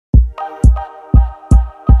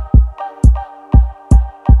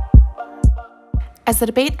As the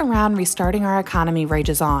debate around restarting our economy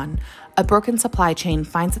rages on, a broken supply chain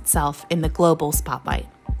finds itself in the global spotlight.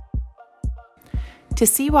 To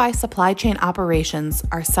see why supply chain operations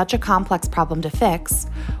are such a complex problem to fix,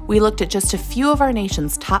 we looked at just a few of our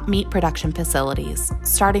nation's top meat production facilities,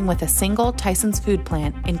 starting with a single Tyson's food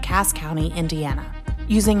plant in Cass County, Indiana.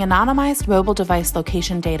 Using anonymized mobile device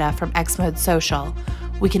location data from Xmode Social,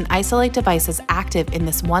 we can isolate devices active in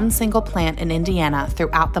this one single plant in Indiana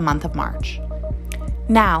throughout the month of March.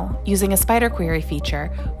 Now, using a spider query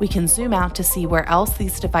feature, we can zoom out to see where else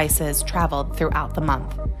these devices traveled throughout the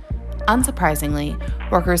month. Unsurprisingly,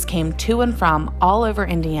 workers came to and from all over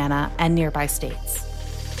Indiana and nearby states.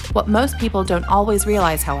 What most people don't always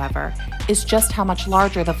realize, however, is just how much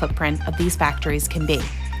larger the footprint of these factories can be.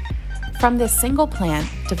 From this single plant,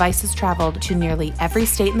 devices traveled to nearly every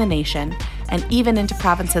state in the nation and even into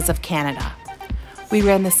provinces of Canada. We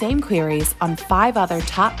ran the same queries on 5 other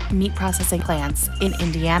top meat processing plants in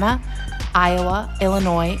Indiana, Iowa,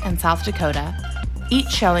 Illinois, and South Dakota, each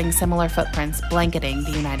showing similar footprints blanketing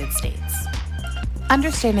the United States.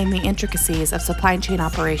 Understanding the intricacies of supply chain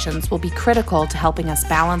operations will be critical to helping us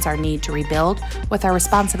balance our need to rebuild with our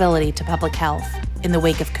responsibility to public health in the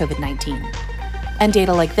wake of COVID-19. And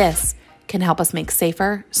data like this can help us make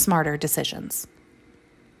safer, smarter decisions.